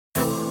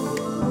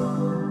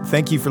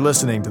Thank you for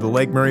listening to the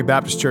Lake Murray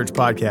Baptist Church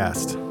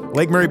podcast.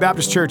 Lake Murray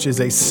Baptist Church is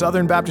a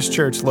Southern Baptist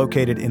church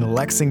located in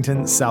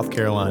Lexington, South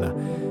Carolina.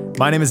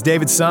 My name is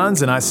David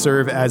Sons, and I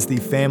serve as the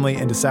family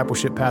and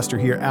discipleship pastor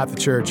here at the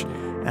church,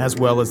 as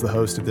well as the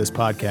host of this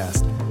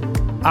podcast.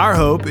 Our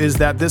hope is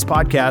that this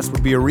podcast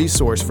will be a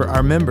resource for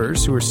our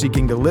members who are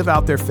seeking to live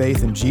out their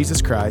faith in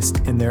Jesus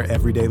Christ in their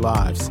everyday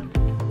lives.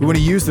 We want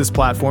to use this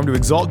platform to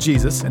exalt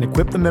Jesus and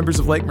equip the members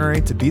of Lake Murray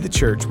to be the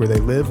church where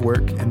they live,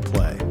 work, and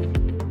play.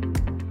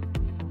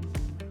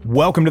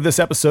 Welcome to this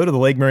episode of the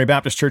Lake Murray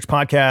Baptist Church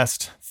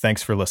podcast.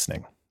 Thanks for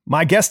listening.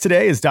 My guest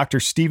today is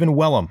Dr. Stephen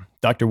Wellum.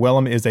 Dr.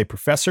 Wellum is a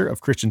professor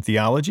of Christian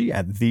theology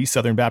at the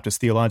Southern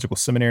Baptist Theological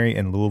Seminary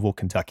in Louisville,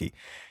 Kentucky.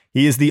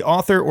 He is the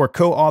author or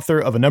co-author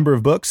of a number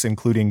of books,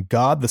 including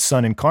God, the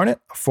Son Incarnate,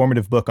 a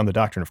formative book on the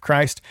doctrine of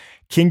Christ,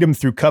 Kingdom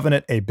Through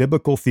Covenant, a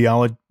biblical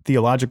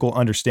theological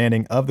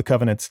understanding of the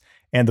covenants,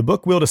 and the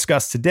book we'll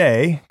discuss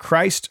today,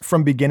 Christ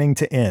from Beginning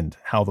to End,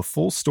 How the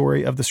Full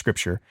Story of the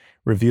Scripture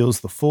Reveals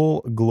the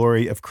Full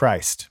Glory of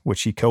Christ,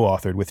 which he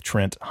co-authored with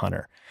Trent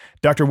Hunter.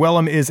 Dr.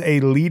 Wellum is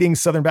a leading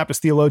Southern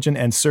Baptist theologian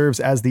and serves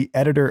as the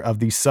editor of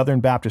the Southern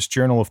Baptist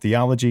Journal of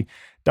Theology.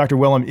 Dr.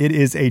 Wellum, it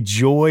is a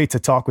joy to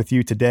talk with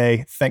you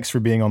today. Thanks for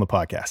being on the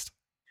podcast.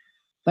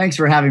 Thanks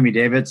for having me,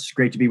 David. It's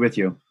great to be with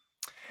you.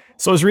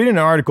 So I was reading an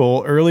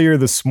article earlier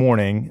this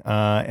morning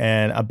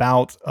and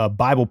about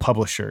Bible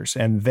publishers,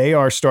 and they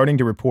are starting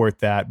to report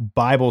that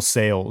Bible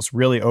sales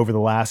really over the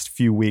last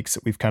few weeks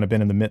that we've kind of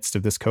been in the midst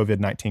of this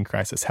COVID-19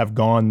 crisis have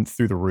gone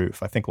through the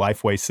roof. I think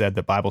Lifeway said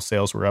that Bible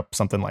sales were up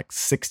something like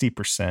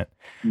 60%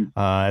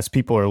 as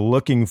people are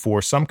looking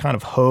for some kind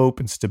of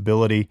hope and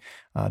stability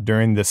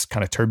during this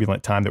kind of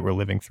turbulent time that we're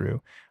living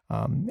through.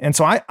 And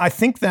so I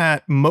think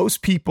that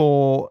most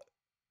people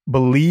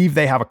believe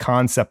they have a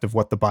concept of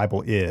what the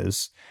Bible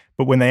is,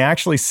 but when they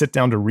actually sit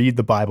down to read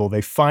the Bible,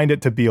 they find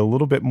it to be a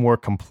little bit more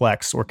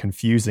complex or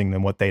confusing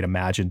than what they'd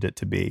imagined it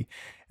to be.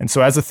 And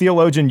so as a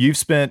theologian, you've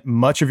spent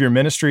much of your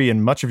ministry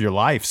and much of your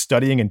life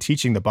studying and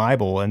teaching the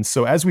Bible. And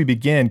so as we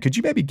begin, could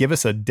you maybe give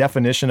us a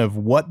definition of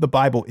what the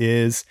Bible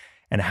is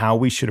and how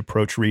we should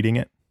approach reading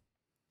it?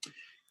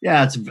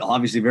 Yeah, it's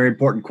obviously a very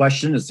important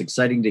question. It's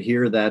exciting to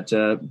hear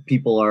that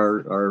people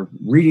are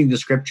reading the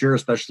Scripture,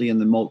 especially in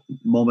the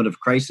moment of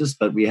crisis.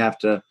 But we have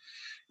to,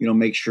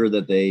 make sure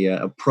that they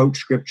approach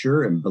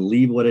Scripture and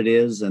believe what it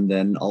is, and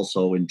then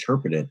also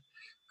interpret it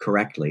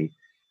correctly.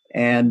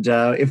 And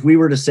if we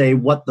were to say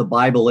what the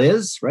Bible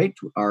is, right,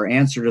 our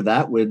answer to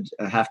that would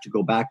have to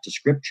go back to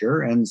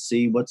Scripture and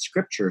see what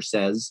Scripture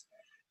says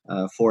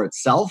for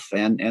itself.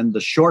 And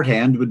the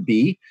shorthand would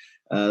be,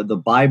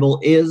 the Bible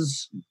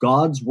is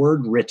God's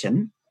word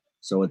written.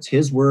 So it's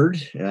his word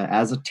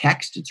as a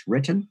text. It's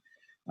written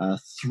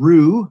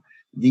through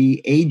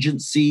the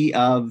agency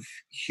of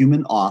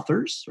human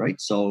authors, right?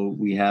 So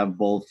we have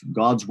both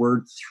God's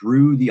word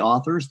through the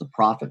authors, the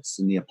prophets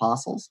and the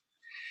apostles.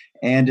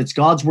 And it's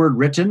God's word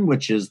written,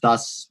 which is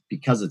thus,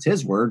 because it's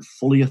his word,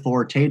 fully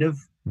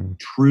authoritative,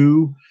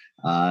 true.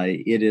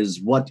 It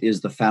is what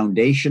is the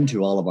foundation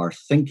to all of our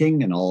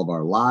thinking and all of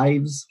our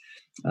lives.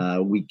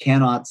 We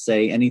cannot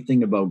say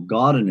anything about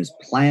God and his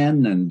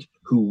plan and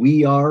who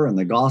we are and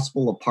the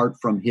gospel apart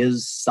from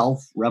his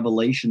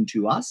self-revelation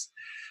to us.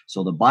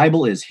 So the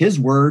Bible is his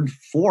word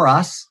for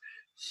us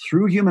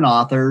through human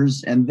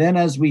authors. And then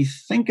as we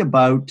think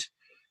about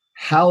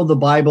how the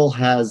Bible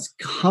has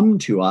come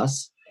to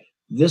us,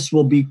 this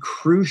will be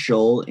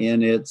crucial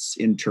in its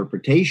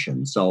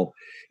interpretation. So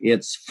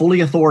it's fully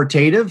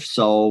authoritative.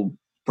 So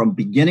from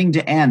beginning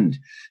to end,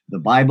 the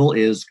Bible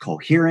is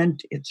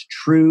coherent, it's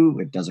true,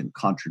 it doesn't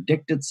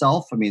contradict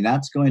itself. I mean,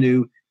 that's going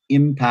to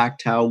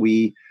impact how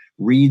we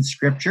read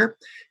Scripture.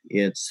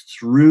 It's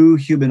through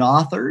human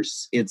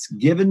authors. It's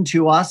given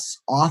to us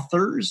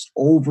authors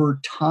over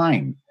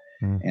time.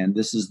 And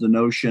this is the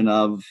notion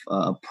of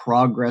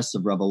progress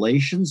of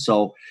revelation.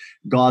 So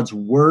God's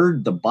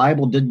word, the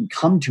Bible, didn't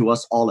come to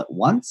us all at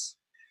once.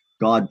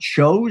 God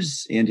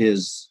chose in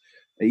his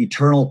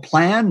eternal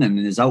plan and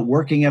his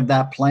outworking of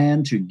that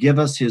plan to give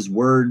us his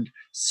word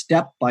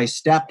step by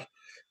step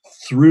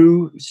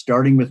through,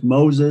 starting with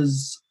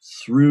Moses,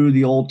 through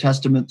the Old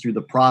Testament, through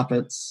the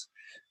prophets,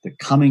 the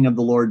coming of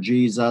the Lord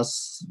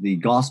Jesus, the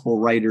gospel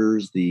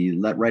writers, the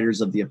writers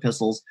of the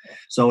epistles.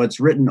 So it's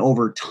written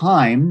over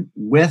time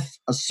with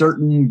a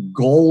certain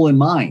goal in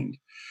mind,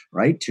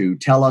 right? To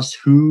tell us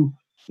who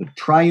the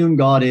triune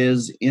God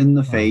is in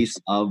the face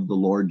of the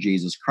Lord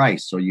Jesus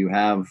Christ. So you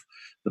have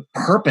the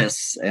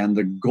purpose and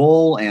the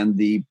goal and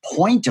the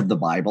point of the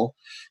Bible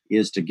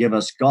is to give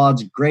us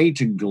God's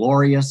great and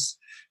glorious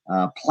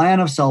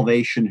plan of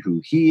salvation,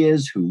 who he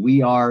is, who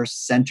we are,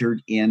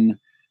 centered in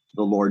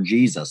the Lord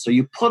Jesus. So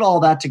you put all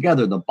that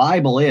together. The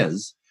Bible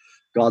is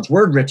God's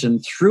word written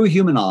through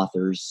human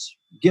authors,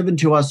 given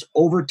to us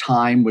over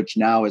time, which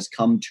now has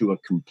come to a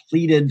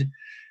completed,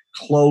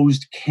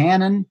 closed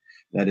canon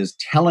that is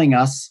telling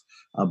us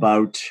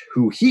about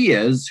who he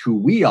is, who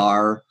we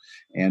are,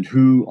 and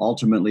who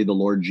ultimately the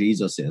Lord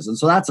Jesus is. And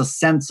so that's a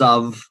sense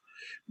of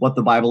what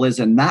the Bible is.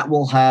 And that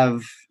will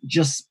have,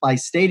 just by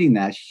stating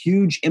that,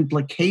 huge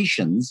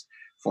implications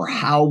for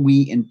how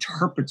we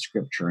interpret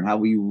Scripture and how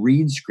we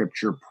read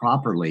Scripture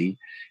properly.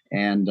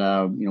 And,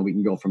 we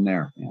can go from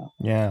there. Yeah.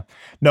 Yeah.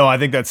 No, I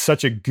think that's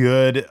such a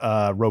good,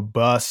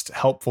 robust,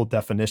 helpful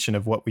definition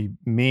of what we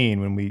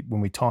mean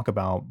when we talk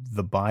about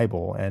the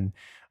Bible. And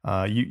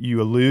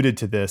you alluded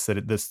to this,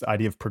 that this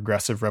idea of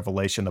progressive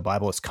revelation, the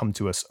Bible has come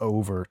to us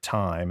over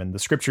time, and the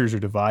Scriptures are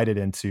divided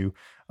into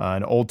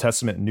an Old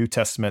Testament and New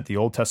Testament. The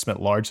Old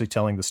Testament largely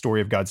telling the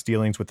story of God's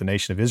dealings with the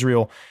nation of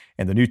Israel,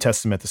 and the New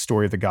Testament, the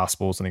story of the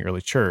Gospels and the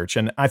early church.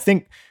 And I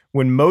think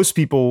when most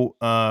people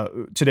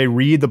today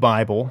read the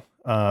Bible,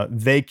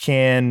 they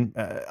can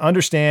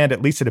understand,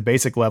 at least at a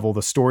basic level,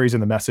 the stories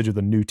and the message of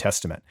the New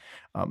Testament.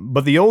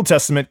 But the Old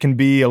Testament can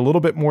be a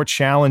little bit more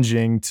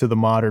challenging to the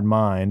modern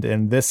mind.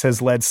 And this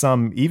has led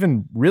some,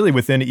 even really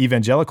within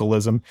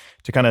evangelicalism,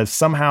 to kind of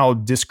somehow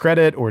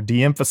discredit or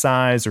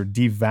de-emphasize or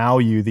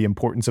devalue the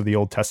importance of the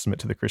Old Testament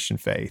to the Christian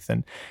faith.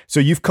 And so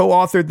you've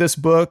co-authored this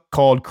book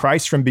called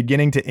Christ from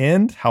Beginning to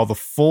End, How the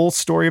Full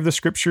Story of the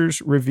Scriptures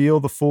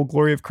Reveal the Full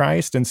Glory of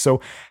Christ. And so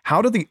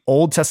how do the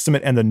Old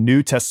Testament and the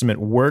New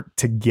Testament work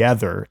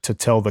together to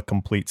tell the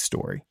complete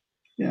story?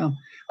 Yeah,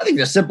 I think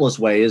the simplest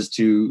way is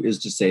to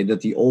say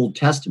that the Old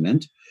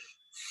Testament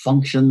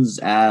functions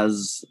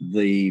as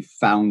the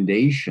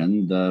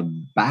foundation, the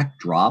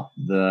backdrop,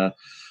 the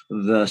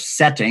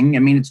setting. I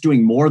mean, it's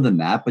doing more than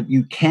that, but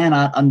you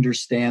cannot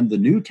understand the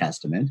New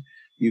Testament.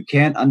 You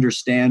can't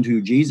understand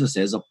who Jesus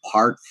is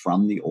apart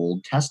from the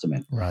Old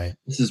Testament. Right.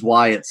 This is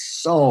why it's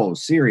so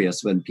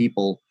serious when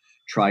people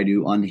try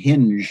to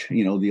unhinge,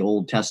 the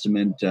Old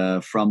Testament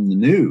from the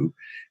New.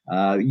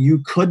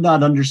 You could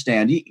not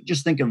understand.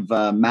 Just think of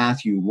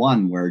Matthew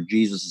 1, where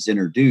Jesus is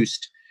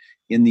introduced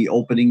in the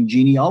opening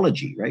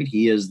genealogy, right?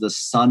 He is the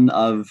son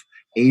of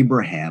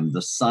Abraham,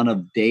 the son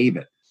of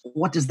David.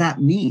 What does that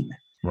mean?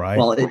 Right.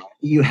 Well,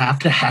 you have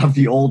to have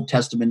the Old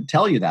Testament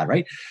tell you that,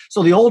 right?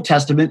 So the Old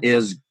Testament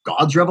is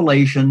God's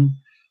revelation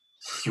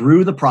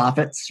through the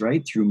prophets,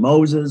 right? Through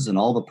Moses and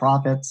all the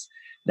prophets.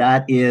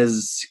 That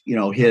is,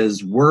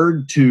 his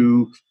word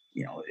to,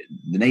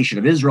 the nation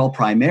of Israel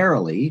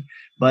primarily,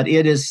 but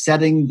it is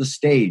setting the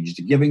stage,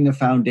 giving the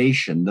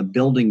foundation, the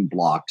building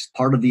blocks,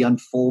 part of the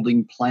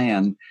unfolding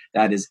plan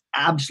that is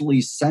absolutely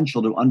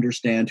essential to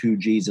understand who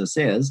Jesus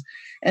is.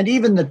 And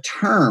even the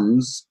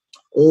terms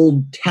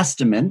Old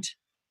Testament,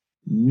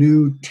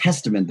 New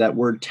Testament, that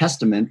word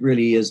testament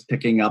really is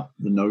picking up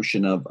the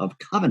notion of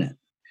covenant.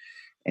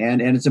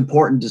 And it's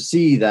important to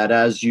see that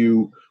as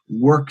you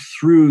work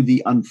through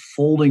the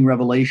unfolding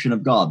revelation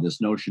of God,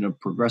 this notion of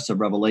progressive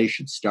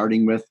revelation,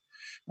 starting with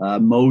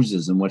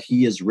Moses and what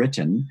he has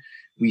written.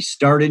 We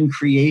start in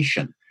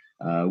creation.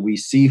 We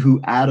see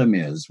who Adam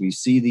is. We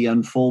see the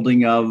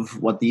unfolding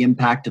of what the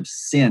impact of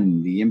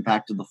sin, the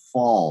impact of the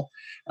fall,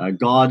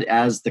 God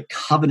as the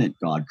covenant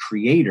God,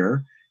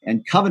 creator,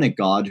 and covenant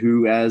God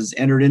who has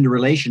entered into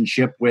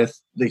relationship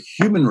with the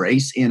human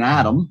race in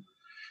Adam,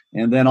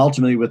 and then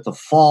ultimately with the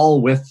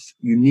fall, with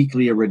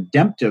uniquely a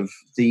redemptive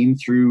theme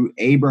through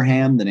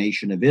Abraham, the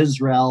nation of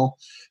Israel,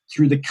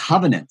 through the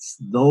covenants.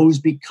 Those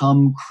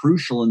become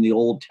crucial in the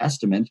Old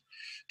Testament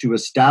to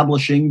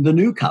establishing the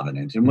new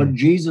covenant and what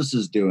Jesus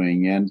is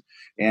doing,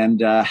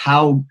 and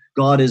how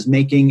God is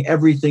making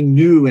everything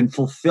new and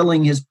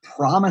fulfilling his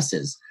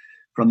promises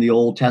from the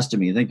Old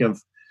Testament. You think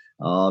of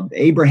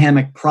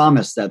Abrahamic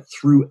promise that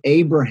through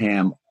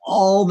Abraham,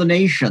 all the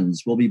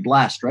nations will be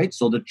blessed, right?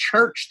 So the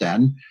church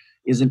then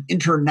is an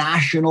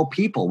international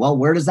people. Well,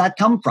 where does that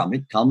come from?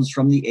 It comes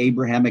from the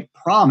Abrahamic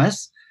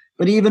promise,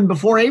 but even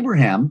before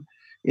Abraham,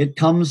 it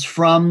comes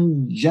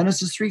from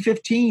Genesis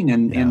 3:15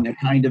 in a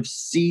kind of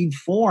seed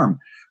form.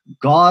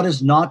 God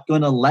is not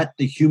going to let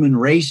the human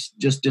race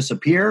just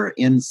disappear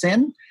in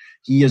sin.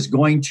 He is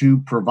going to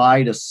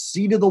provide a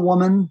seed of the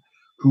woman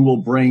who will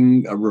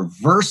bring a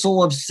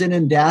reversal of sin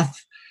and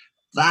death.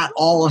 That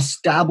all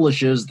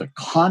establishes the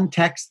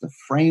context, the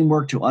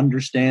framework to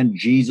understand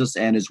Jesus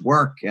and his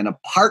work. And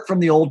apart from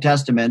the Old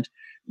Testament,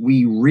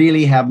 we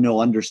really have no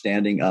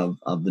understanding of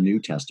the New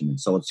Testament.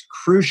 So it's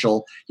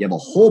crucial. You have a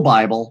whole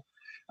Bible,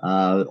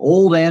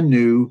 old and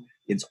new.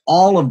 It's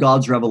all of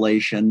God's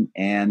revelation,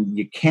 and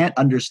you can't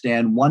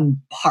understand one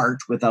part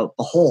without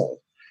the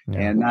whole.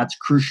 Yeah. And that's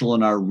crucial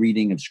in our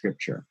reading of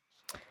Scripture.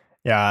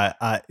 Yeah,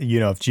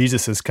 if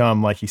Jesus has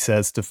come, like he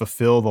says, to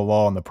fulfill the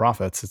law and the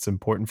prophets, it's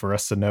important for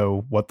us to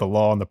know what the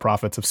law and the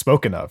prophets have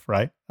spoken of,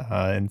 right?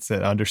 And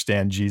to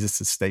understand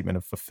Jesus' statement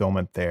of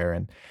fulfillment there.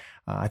 And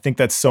I think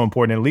that's so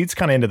important. It leads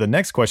kind of into the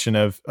next question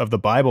of the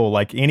Bible,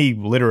 like any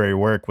literary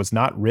work, was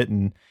not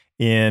written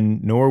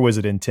nor was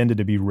it intended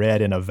to be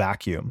read in a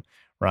vacuum,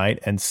 right?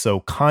 And so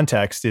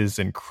context is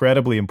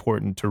incredibly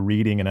important to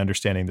reading and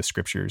understanding the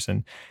Scriptures.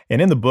 And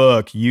in the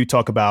book, you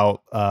talk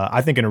about,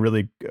 I think in a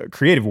really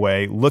creative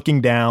way, looking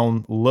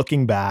down,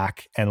 looking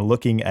back, and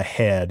looking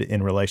ahead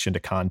in relation to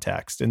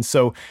context. And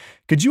so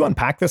could you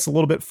unpack this a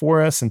little bit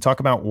for us and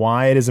talk about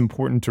why it is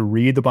important to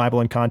read the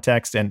Bible in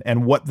context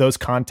and what those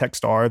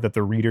contexts are that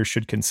the reader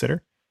should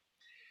consider?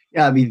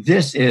 Yeah, I mean,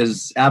 this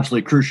is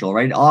absolutely crucial,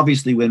 right?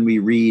 Obviously, when we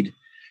read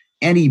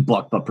any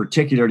book, but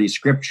particularly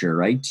scripture,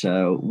 right?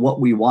 What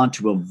we want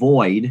to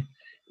avoid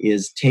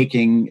is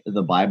taking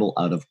the Bible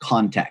out of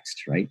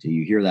context, right?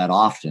 You hear that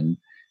often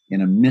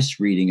in a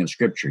misreading of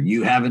scripture.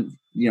 You haven't,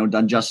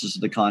 done justice to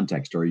the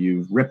context, or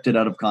you've ripped it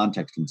out of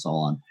context and so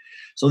on.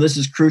 So this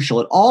is crucial.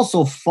 It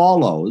also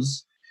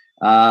follows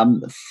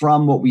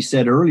from what we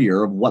said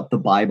earlier of what the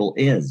Bible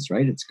is,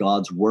 right? It's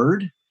God's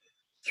word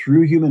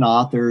through human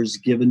authors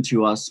given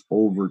to us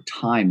over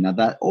time. Now,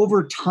 that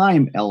over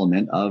time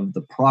element of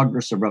the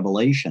progress of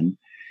revelation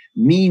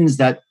means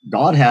that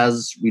God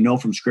has, we know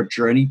from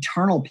scripture, an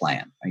eternal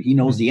plan. Right? He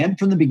knows the end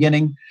from the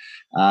beginning.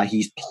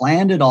 He's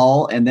planned it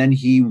all, and then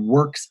he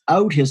works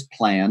out his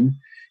plan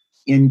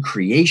in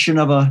creation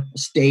of a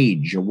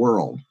stage, a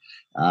world,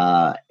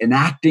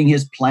 enacting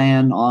his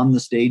plan on the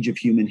stage of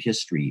human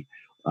history,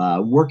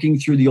 working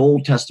through the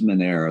Old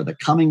Testament era, the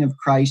coming of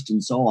Christ,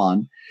 and so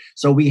on.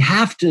 So we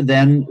have to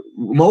then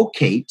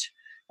locate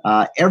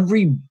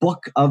every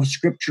book of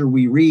scripture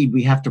we read.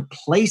 We have to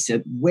place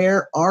it.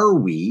 Where are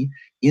we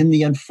in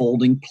the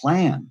unfolding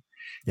plan?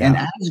 Yeah. And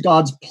as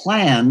God's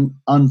plan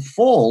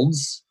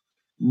unfolds,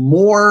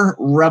 more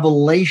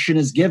revelation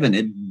is given.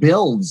 It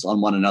builds on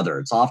one another.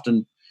 It's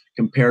often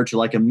compared to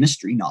like a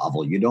mystery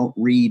novel. You don't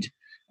read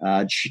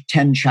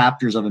 10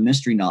 chapters of a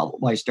mystery novel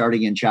by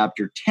starting in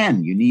chapter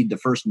 10. You need the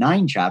first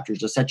 9 chapters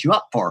to set you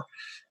up for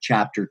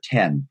chapter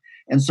 10.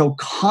 And so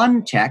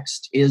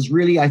context is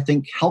really, I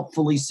think,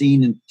 helpfully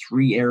seen in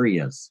 3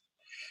 areas.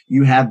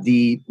 You have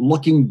the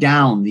looking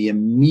down, the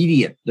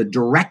immediate, the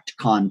direct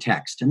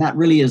context, and that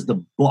really is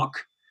the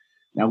book.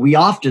 Now, we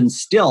often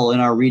still, in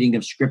our reading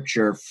of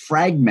scripture,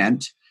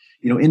 fragment,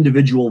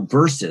 individual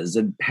verses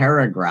and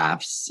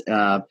paragraphs,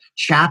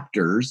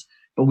 chapters,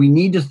 but we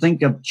need to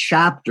think of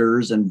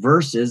chapters and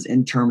verses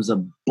in terms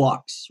of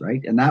books,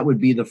 right? And that would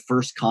be the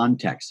first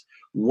context.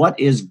 What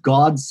is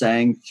God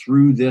saying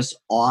through this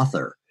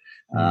author?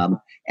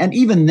 And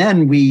even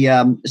then, we,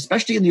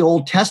 especially in the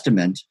Old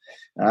Testament,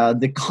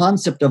 the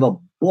concept of a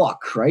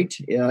book, right,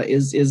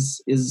 is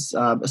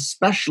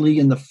especially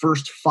in the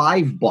first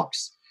 5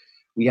 books.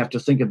 We have to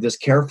think of this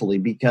carefully,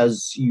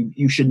 because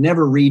you should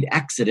never read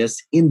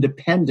Exodus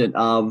independent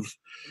of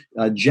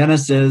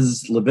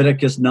Genesis,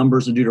 Leviticus,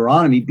 Numbers, and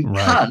Deuteronomy,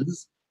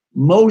 because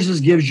Moses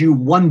gives you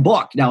one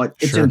book. Now,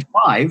 it's in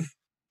 5,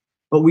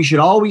 but we should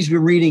always be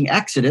reading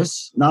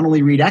Exodus, not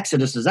only read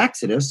Exodus as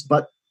Exodus,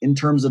 but in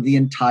terms of the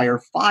entire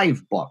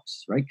 5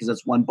 books, right? Because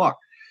that's one book.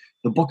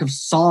 The book of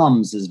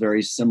Psalms is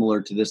very similar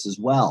to this as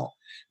well.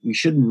 We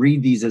shouldn't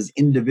read these as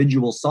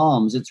individual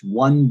Psalms. It's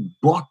one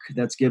book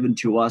that's given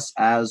to us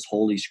as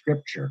Holy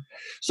Scripture.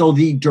 So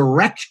the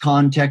direct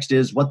context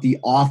is what the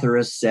author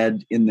has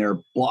said in their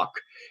book.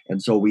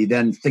 And so we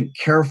then think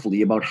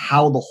carefully about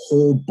how the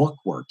whole book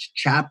works,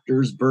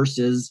 chapters,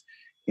 verses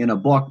in a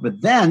book.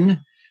 But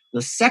then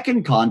the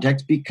second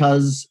context,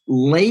 because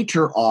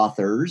later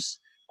authors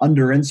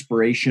under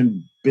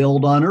inspiration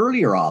build on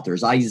earlier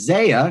authors.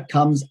 Isaiah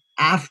comes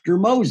after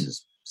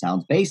Moses.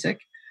 Sounds basic.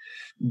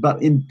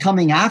 But in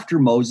coming after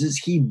Moses,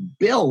 he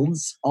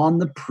builds on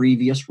the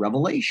previous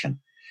revelation.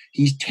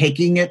 He's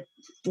taking it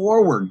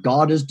forward.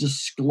 God is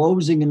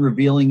disclosing and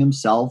revealing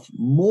himself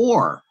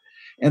more.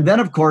 And then,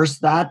 of course,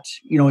 that,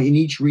 in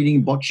each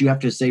reading books, you have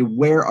to say,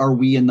 where are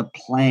we in the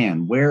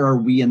plan? Where are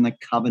we in the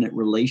covenant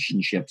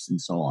relationships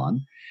and so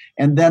on?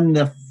 And then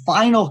the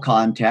final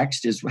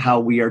context is how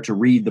we are to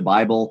read the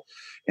Bible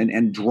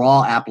and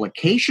draw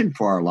application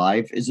for our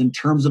life is in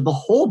terms of the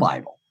whole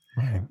Bible.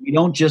 Right. We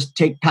don't just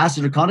take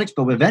passage of context,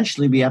 but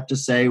eventually we have to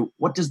say,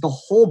 what does the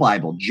whole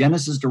Bible,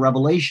 Genesis to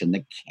Revelation,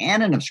 the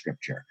canon of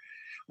Scripture,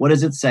 what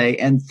does it say?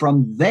 And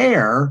from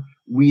there,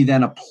 we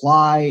then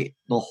apply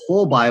the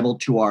whole Bible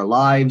to our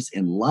lives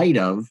in light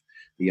of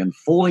the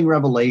unfolding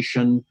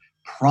revelation,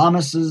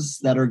 promises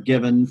that are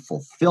given,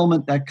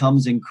 fulfillment that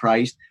comes in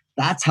Christ.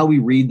 That's how we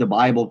read the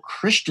Bible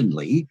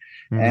Christianly,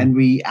 and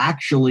we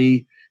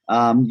actually,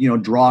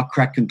 draw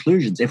correct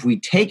conclusions. If we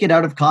take it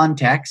out of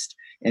context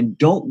and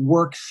don't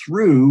work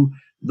through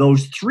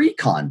those 3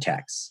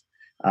 contexts,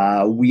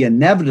 we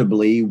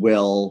inevitably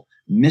will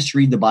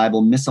misread the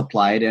Bible,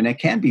 misapply it, and it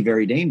can be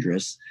very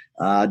dangerous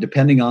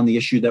depending on the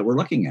issue that we're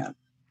looking at.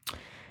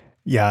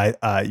 Yeah,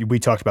 we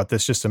talked about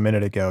this just a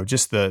minute ago.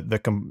 Just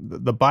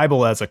the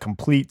Bible as a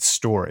complete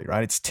story,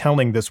 right? It's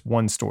telling this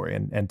one story,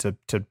 and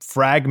to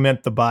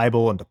fragment the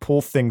Bible and to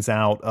pull things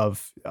out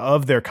of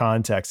their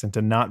context and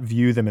to not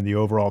view them in the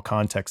overall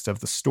context of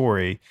the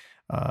story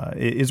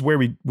is where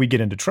we get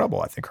into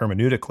trouble, I think,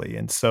 hermeneutically.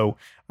 And so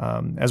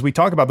as we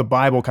talk about the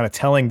Bible kind of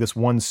telling this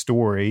one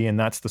story, and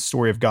that's the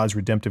story of God's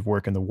redemptive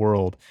work in the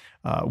world,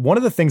 one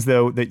of the things,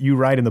 though, that you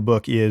write in the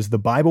book is the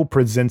Bible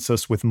presents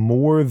us with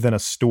more than a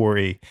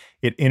story.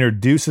 It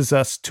introduces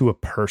us to a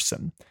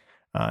person.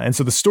 And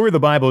so the story of the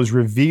Bible is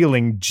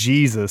revealing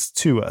Jesus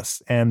to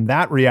us, and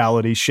that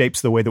reality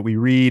shapes the way that we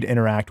read,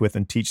 interact with,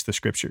 and teach the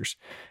Scriptures.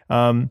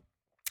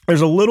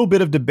 There's a little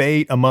bit of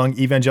debate among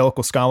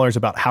evangelical scholars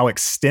about how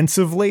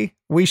extensively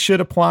we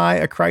should apply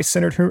a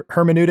Christ-centered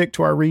hermeneutic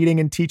to our reading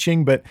and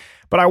teaching, but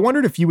I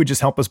wondered if you would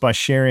just help us by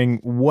sharing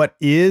what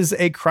is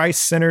a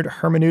Christ-centered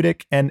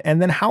hermeneutic and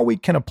then how we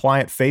can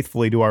apply it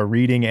faithfully to our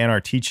reading and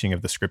our teaching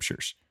of the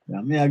scriptures.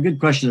 Yeah, good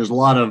question. There's a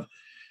lot of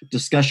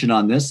discussion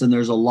on this, and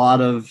there's a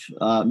lot of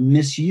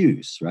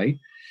misuse, right?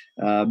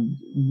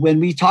 When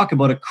we talk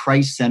about a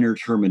Christ-centered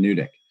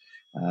hermeneutic,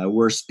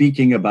 we're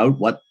speaking about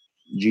what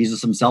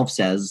Jesus himself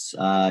says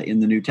in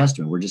the New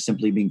Testament. We're just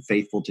simply being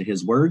faithful to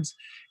his words.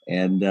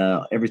 And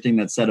everything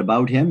that's said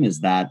about him is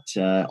that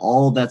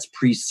all that's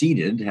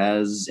preceded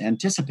has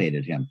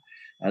anticipated him,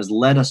 has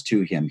led us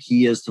to him.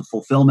 He is the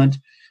fulfillment,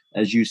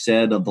 as you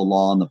said, of the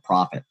law and the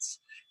prophets.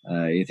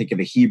 You think of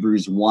a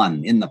Hebrews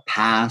 1. In the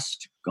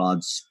past,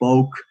 God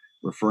spoke,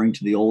 referring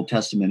to the Old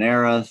Testament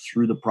era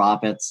through the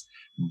prophets.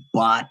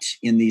 But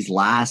in these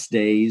last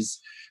days,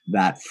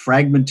 that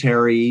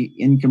fragmentary,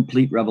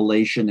 incomplete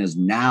revelation has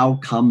now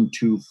come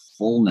to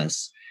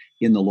fullness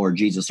in the Lord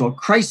Jesus. So a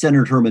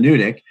Christ-centered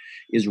hermeneutic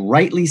is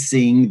rightly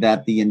seeing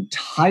that the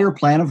entire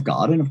plan of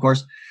God, and of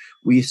course,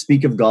 we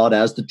speak of God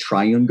as the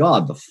triune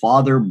God, the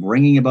Father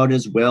bringing about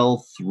his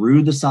will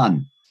through the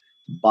Son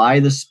by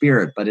the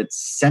Spirit, but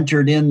it's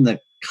centered in the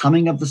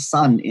coming of the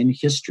Son in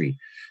history,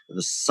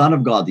 the Son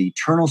of God, the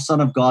eternal Son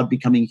of God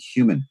becoming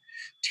human,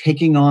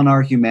 taking on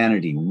our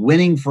humanity,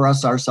 winning for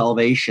us our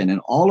salvation. And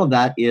all of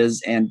that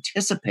is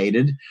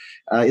anticipated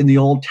in the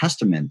Old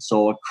Testament.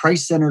 So a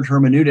Christ-centered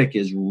hermeneutic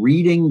is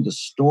reading the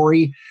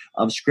story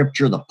of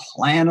Scripture, the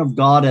plan of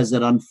God as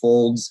it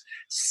unfolds,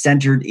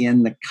 centered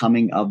in the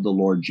coming of the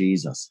Lord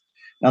Jesus.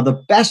 Now,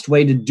 the best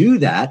way to do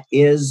that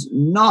is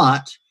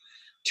not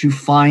to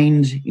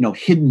find,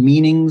 hidden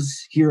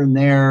meanings here and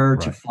there,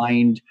 right, to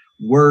find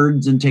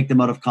words and take them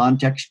out of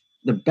context.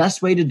 The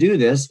best way to do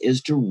this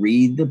is to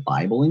read the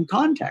Bible in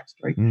context,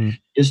 right?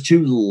 Is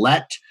to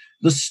let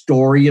the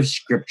story of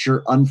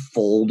Scripture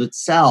unfold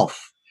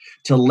itself,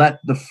 to let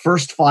the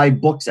first 5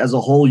 books as a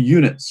whole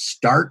unit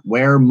start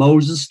where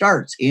Moses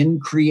starts, in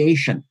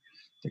creation.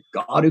 The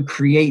God who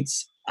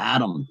creates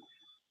Adam,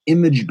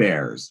 image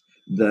bearers,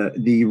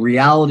 the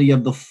reality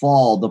of the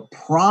fall, the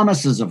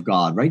promises of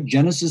God, right?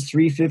 Genesis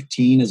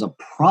 3:15 is a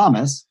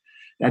promise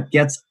that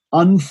gets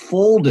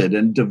unfolded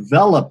and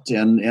developed,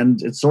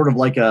 and it's sort of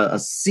like a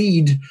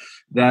seed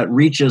that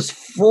reaches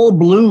full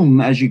bloom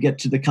as you get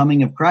to the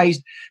coming of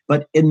Christ.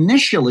 But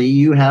initially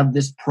you have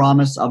this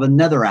promise of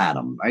another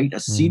Adam, right? A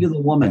seed of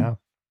the woman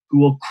who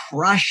will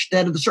crush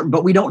that of the serpent,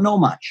 but we don't know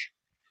much.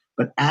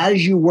 But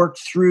as you work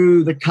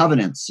through the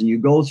covenants and you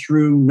go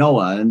through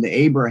Noah and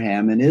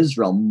Abraham and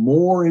Israel,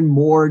 more and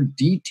more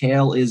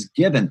detail is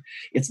given.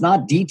 It's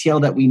not detail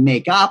that we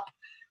make up.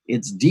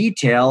 It's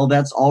detail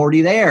that's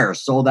already there,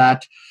 so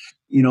that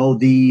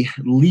the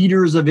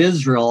leaders of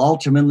Israel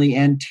ultimately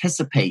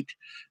anticipate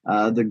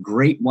the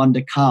great one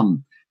to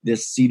come,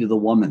 this seed of the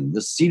woman.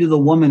 The seed of the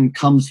woman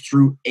comes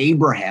through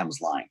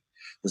Abraham's line.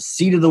 The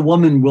seed of the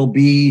woman will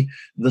be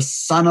the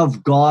Son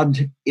of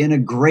God in a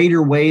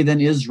greater way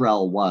than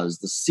Israel was.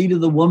 The seed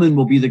of the woman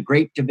will be the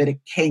great Davidic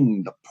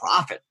king, the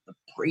prophet, the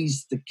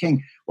priest, the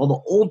king. Well,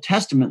 the Old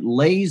Testament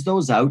lays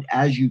those out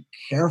as you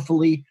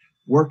carefully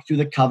work through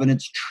the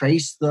covenants,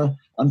 trace the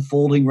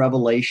unfolding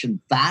revelation.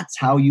 That's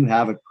how you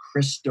have a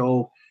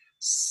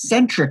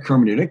Christocentric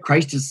hermeneutic.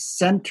 Christ is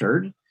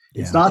centered.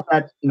 Yeah. It's not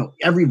that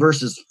every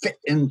verse is fit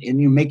and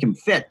you make him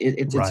fit.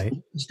 It's right.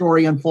 It's the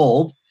story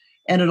unfold.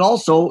 And it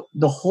also,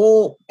 the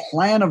whole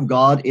plan of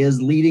God is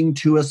leading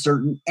to a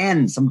certain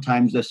end.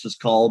 Sometimes this is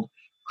called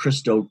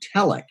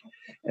Christotelic,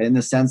 in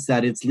the sense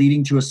that it's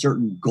leading to a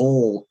certain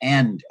goal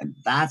end. And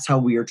that's how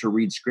we are to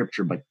read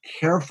Scripture, but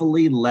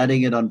carefully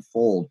letting it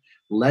unfold,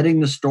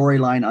 letting the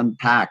storyline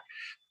unpack,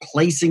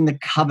 placing the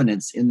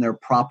covenants in their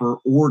proper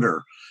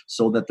order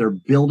so that they're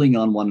building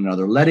on one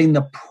another, letting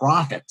the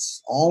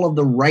prophets, all of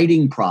the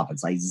writing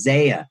prophets,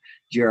 Isaiah,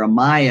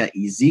 Jeremiah,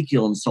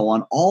 Ezekiel, and so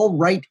on, all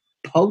write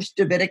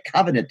post-Davidic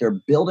covenant. They're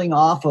building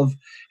off of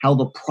how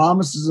the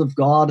promises of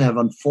God have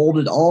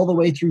unfolded all the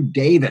way through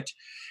David.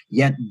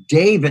 Yet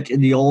David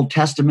in the Old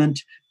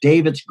Testament,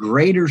 David's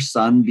greater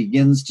son,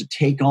 begins to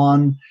take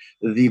on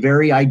the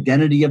very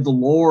identity of the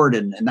Lord,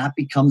 and that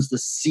becomes the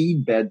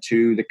seedbed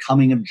to the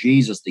coming of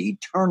Jesus, the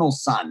eternal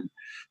Son,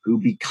 who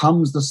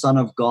becomes the Son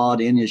of God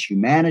in his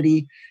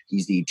humanity.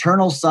 He's the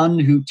eternal Son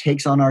who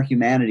takes on our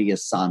humanity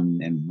as Son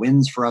and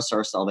wins for us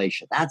our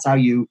salvation. That's how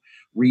you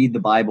read the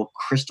Bible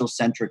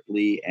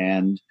Christocentrically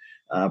and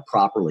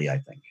properly, I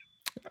think.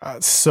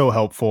 So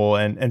helpful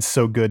and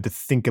so good to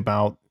think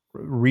about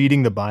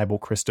reading the Bible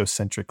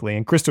Christocentrically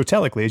and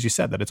Christotelically, as you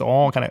said, that it's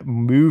all kind of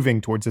moving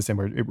towards this end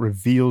where it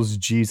reveals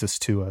Jesus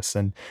to us.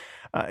 And,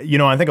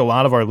 I think a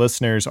lot of our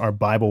listeners are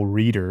Bible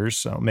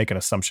readers. I'll make an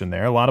assumption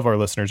there. A lot of our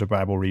listeners are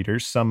Bible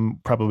readers,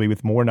 some probably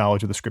with more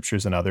knowledge of the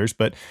Scriptures than others,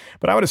 but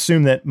I would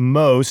assume that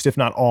most, if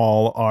not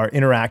all, are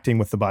interacting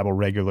with the Bible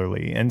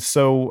regularly. And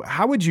so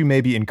how would you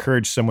maybe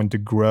encourage someone to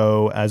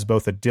grow as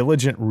both a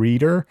diligent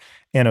reader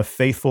and a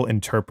faithful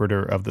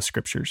interpreter of the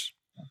Scriptures?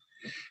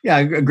 Yeah,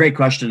 a great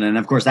question. And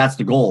of course, that's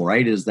the goal,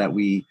 right? Is that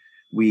we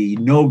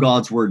know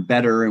God's word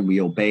better and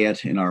we obey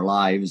it in our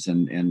lives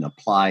and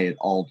apply it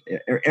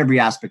every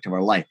aspect of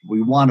our life.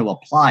 We want to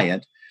apply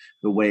it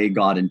the way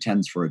God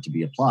intends for it to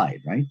be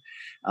applied, right?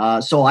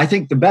 So I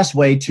think the best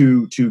way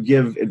to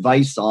give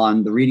advice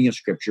on the reading of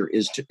Scripture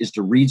is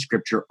to read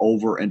Scripture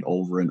over and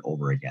over and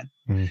over again,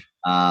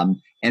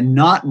 and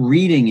not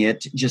reading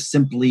it just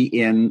simply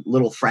in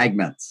little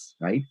fragments,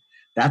 right?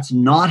 That's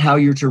not how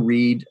you're to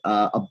read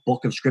a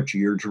book of Scripture.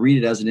 You're to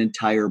read it as an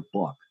entire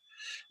book.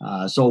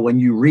 So when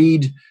you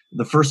read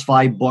the first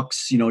 5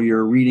 books,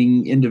 you're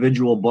reading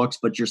individual books,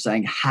 but you're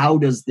saying, how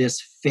does this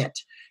fit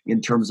in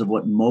terms of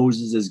what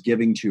Moses is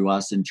giving to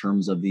us in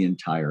terms of the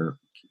entire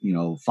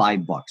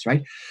 5 books,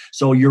 right?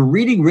 So you're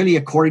reading really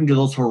according to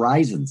those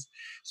horizons.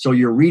 So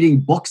you're reading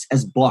books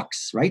as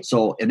books, right?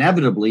 So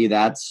inevitably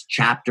that's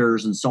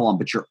chapters and so on,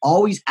 but you're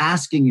always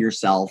asking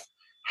yourself,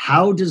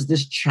 how does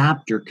this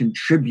chapter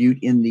contribute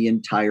in the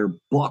entire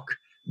book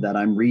that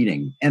I'm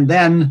reading? And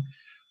then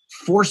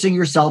forcing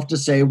yourself to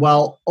say,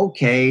 well,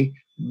 okay,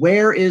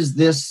 where is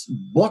this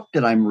book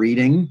that I'm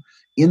reading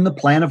in the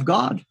plan of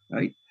God,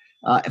 right?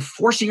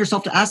 Forcing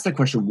yourself to ask that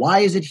question, why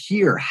is it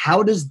here?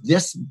 How does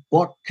this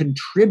book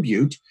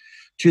contribute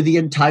to the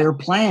entire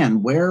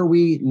plan? Where are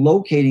we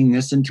locating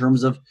this in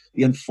terms of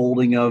the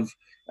unfolding of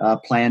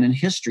plan and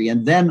history?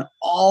 And then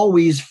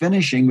always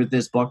finishing with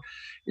this book,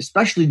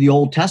 especially the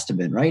Old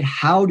Testament, right?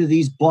 How do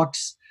these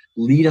books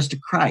lead us to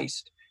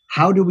Christ?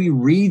 How do we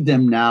read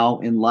them now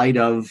in light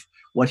of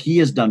what he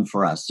has done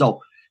for us?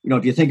 So,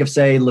 if you think of,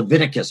 say,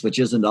 Leviticus, which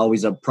isn't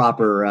always a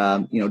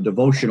proper,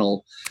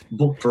 devotional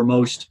book for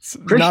most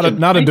Christians.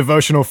 Not a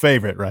devotional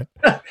favorite, right?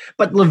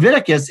 But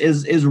Leviticus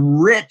is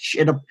rich.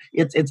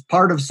 It's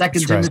part of 2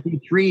 Timothy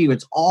 3.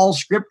 It's all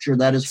Scripture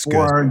that is for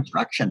our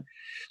instruction.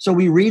 So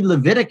we read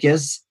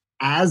Leviticus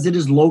as it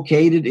is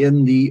located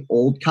in the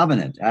Old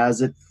Covenant, as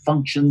it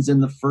functions in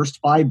the first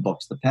 5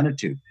 books, the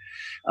Pentateuch.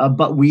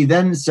 But we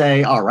then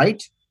say, all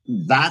right,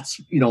 that's,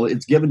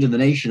 it's given to the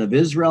nation of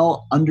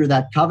Israel under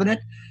that covenant.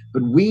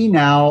 But we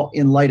now,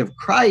 in light of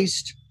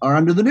Christ, are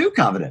under the new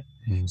covenant,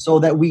 so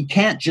that we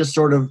can't just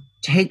sort of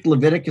take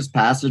Leviticus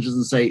passages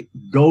and say,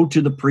 go to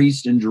the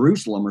priest in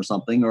Jerusalem or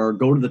something, or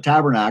go to the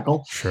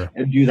tabernacle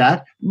and do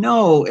that.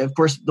 No, of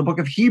course, the book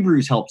of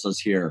Hebrews helps us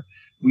here.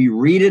 We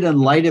read it in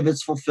light of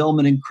its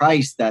fulfillment in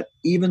Christ, that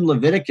even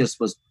Leviticus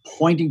was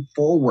pointing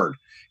forward.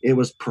 It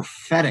was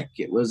prophetic.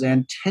 It was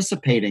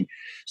anticipating.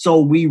 So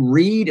we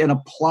read and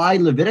apply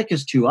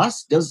Leviticus to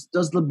us. Does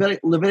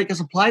Leviticus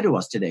apply to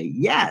us today?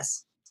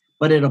 Yes.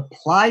 But it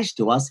applies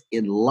to us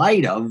in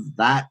light of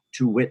that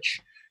to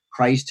which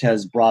Christ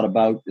has brought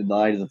about in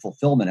light of the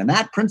fulfillment. And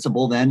that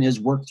principle then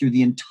is worked through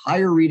the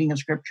entire reading of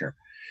Scripture,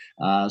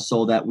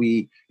 so that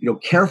we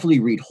carefully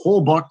read whole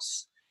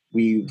books.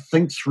 We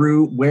think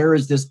through, where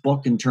is this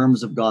book in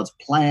terms of God's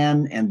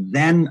plan? And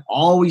then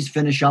always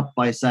finish up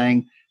by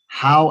saying,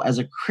 how, as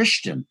a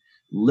Christian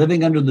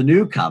living under the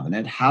new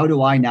covenant, how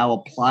do I now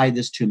apply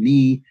this to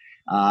me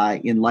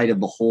in light of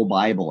the whole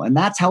Bible? And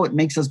that's how it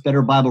makes us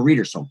better Bible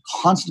readers. So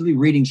constantly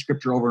reading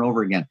Scripture over and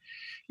over again.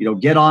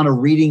 Get on a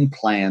reading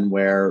plan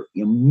where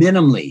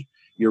minimally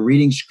you're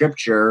reading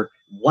Scripture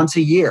once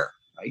a year,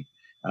 right?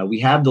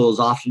 We have those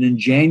often in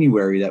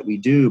January that we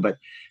do, but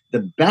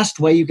the best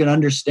way you can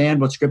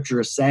understand what Scripture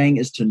is saying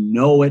is to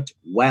know it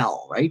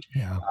well, right?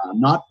 Yeah.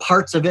 Not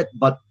parts of it,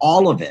 but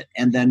all of it.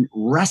 And then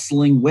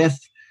wrestling with,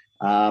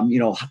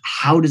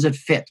 how does it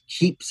fit?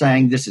 Keep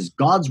saying, this is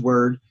God's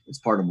word. It's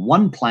part of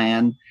one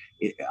plan.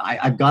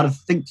 I've got to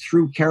think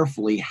through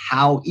carefully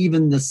how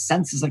even the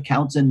census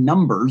accounts and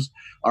numbers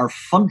are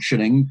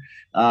functioning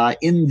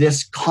in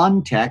this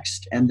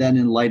context, and then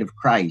in light of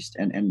Christ.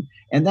 And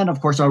then,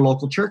 of course, our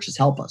local churches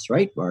help us,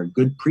 right? Our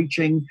good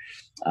preaching,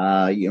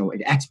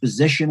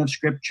 exposition of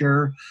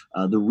Scripture,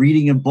 the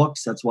reading of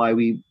books. That's why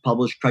we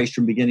publish Christ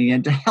from beginning to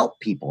end, to help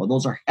people. And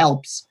those are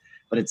helps,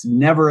 but it's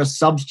never a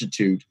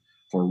substitute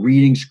for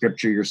reading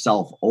Scripture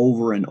yourself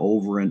over and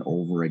over and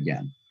over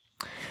again.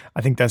 I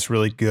think that's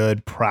really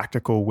good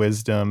practical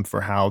wisdom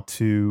for how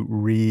to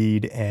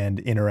read and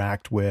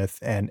interact with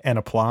and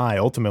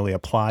ultimately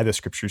apply the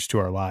Scriptures to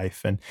our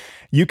life. And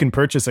you can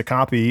purchase a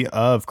copy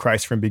of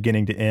Christ from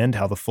Beginning to End,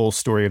 How the Full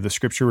Story of the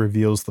Scripture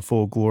Reveals the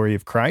Full Glory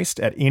of Christ,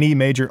 at any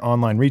major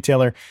online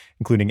retailer,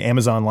 including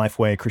Amazon,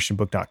 Lifeway,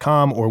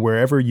 ChristianBook.com, or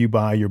wherever you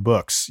buy your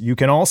books. You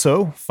can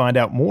also find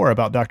out more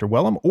about Dr.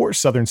 Wellum or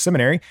Southern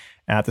Seminary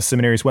at the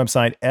seminary's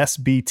website,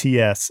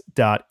 sbts.edu.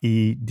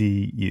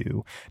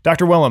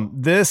 Dr. Wellum,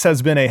 this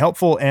has been a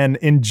helpful and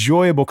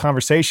enjoyable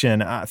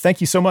conversation.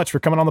 Thank you so much for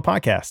coming on the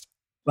podcast.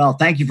 Well,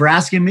 thank you for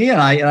asking me. And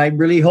I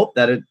really hope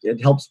that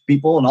it helps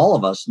people and all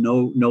of us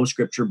know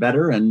Scripture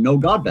better and know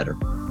God better.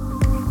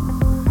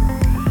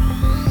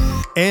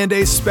 And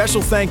a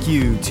special thank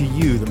you to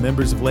you, the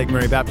members of Lake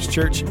Murray Baptist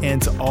Church,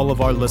 and to all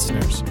of our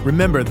listeners.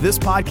 Remember, this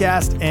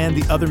podcast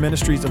and the other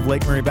ministries of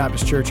Lake Murray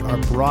Baptist Church are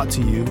brought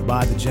to you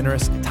by the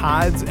generous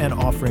tithes and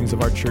offerings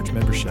of our church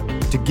membership.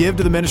 To give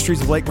to the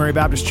ministries of Lake Murray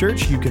Baptist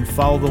Church, you can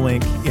follow the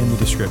link in the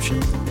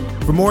description.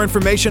 For For more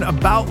information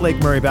about Lake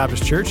Murray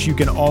Baptist Church, you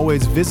can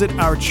always visit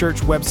our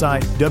church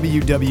website,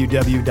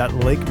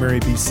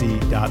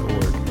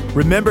 www.lakemurraybc.org.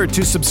 Remember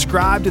to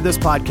subscribe to this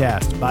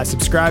podcast. By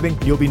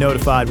subscribing, you'll be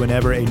notified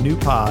whenever a new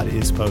pod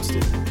is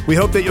posted. We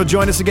hope that you'll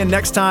join us again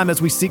next time as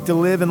we seek to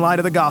live in light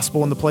of the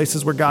gospel in the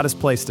places where God has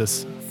placed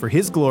us, for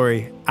His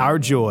glory, our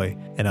joy,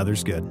 and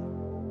others' good.